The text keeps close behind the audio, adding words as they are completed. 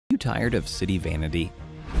tired of city vanity?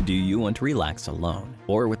 Do you want to relax alone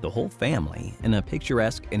or with the whole family in a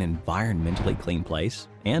picturesque and environmentally clean place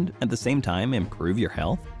and at the same time improve your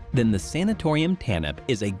health? Then the Sanatorium Tanip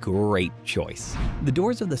is a great choice. The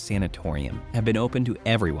doors of the sanatorium have been open to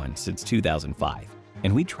everyone since 2005,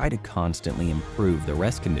 and we try to constantly improve the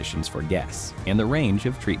rest conditions for guests and the range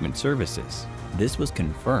of treatment services. This was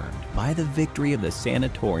confirmed by the victory of the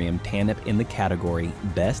Sanatorium Tanip in the category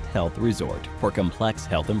Best Health Resort for Complex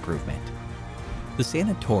Health Improvement. The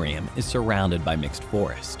sanatorium is surrounded by mixed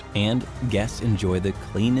forest, and guests enjoy the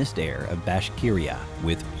cleanest air of Bashkiria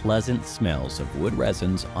with pleasant smells of wood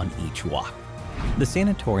resins on each walk. The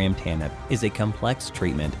Sanatorium Tanip is a complex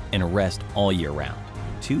treatment and rest all year round.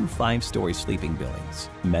 2 5-story sleeping buildings,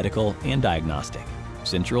 medical and diagnostic,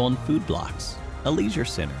 central and food blocks, a leisure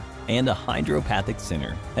center, and a hydropathic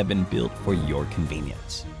center have been built for your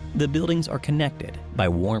convenience. The buildings are connected by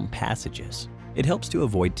warm passages. It helps to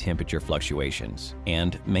avoid temperature fluctuations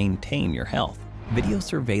and maintain your health. Video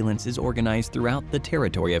surveillance is organized throughout the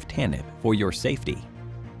territory of Tanip for your safety.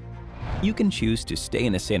 You can choose to stay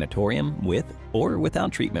in a sanatorium with or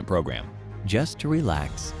without treatment program, just to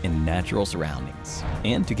relax in natural surroundings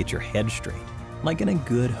and to get your head straight, like in a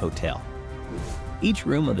good hotel. Each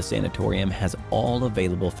room of the sanatorium has all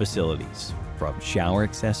available facilities, from shower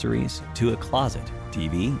accessories to a closet,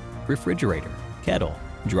 TV, refrigerator, kettle,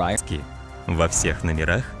 dryer. Во всех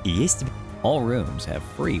номерах есть. All rooms have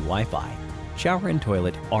free Wi-Fi. Shower and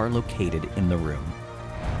toilet are located in the room.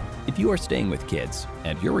 If you are staying with kids,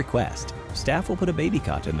 at your request, staff will put a baby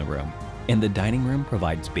cot in the room, and the dining room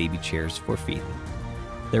provides baby chairs for feeding.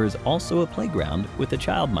 There is also a playground with a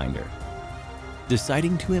childminder.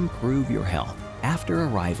 Deciding to improve your health, after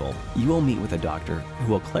arrival, you will meet with a doctor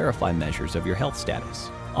who will clarify measures of your health status,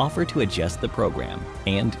 offer to adjust the program,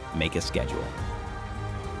 and make a schedule.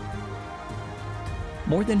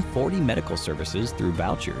 More than 40 medical services through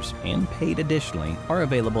vouchers and paid additionally are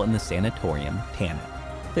available in the Sanatorium Tanip.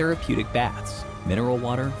 Therapeutic baths, mineral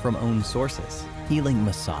water from own sources, healing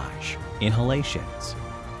massage, inhalations,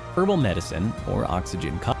 herbal medicine or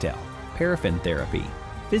oxygen cocktail, paraffin therapy,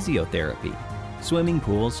 physiotherapy, swimming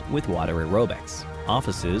pools with water aerobics,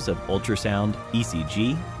 offices of ultrasound,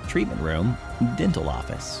 ECG, treatment room, dental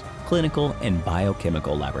office, clinical and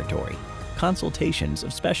biochemical laboratory, consultations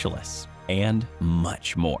of specialists, and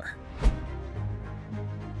much more.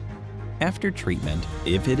 After treatment,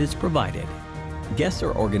 if it is provided, guests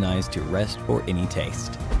are organized to rest for any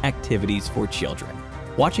taste, activities for children,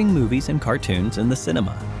 watching movies and cartoons in the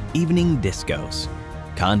cinema, evening discos,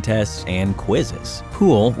 contests and quizzes,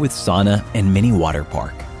 pool with sauna and mini water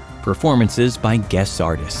park, performances by guest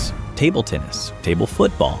artists, table tennis, table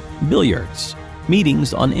football, billiards,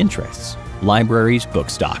 meetings on interests, libraries book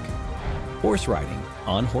stock, horse riding,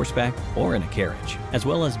 on horseback or in a carriage, as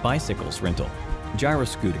well as bicycles rental. Gyro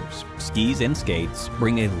scooters, skis and skates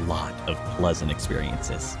bring a lot of pleasant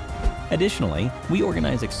experiences. Additionally, we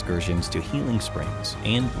organize excursions to healing springs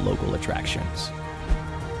and local attractions.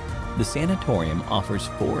 The sanatorium offers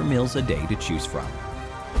 4 meals a day to choose from,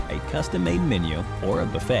 a custom-made menu or a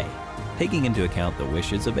buffet, taking into account the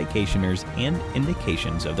wishes of vacationers and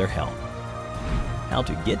indications of their health. How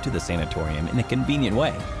to get to the sanatorium in a convenient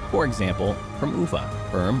way, for example, from Ufa,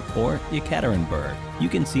 Perm, or Yekaterinburg, you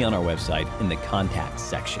can see on our website in the Contacts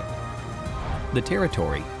section. The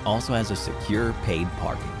territory also has a secure paid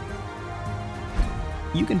parking.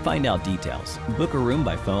 You can find out details, book a room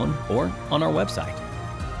by phone, or on our website.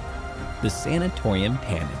 The Sanatorium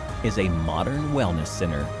Tanip is a modern wellness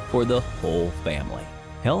center for the whole family.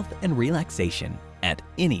 Health and relaxation at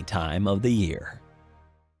any time of the year.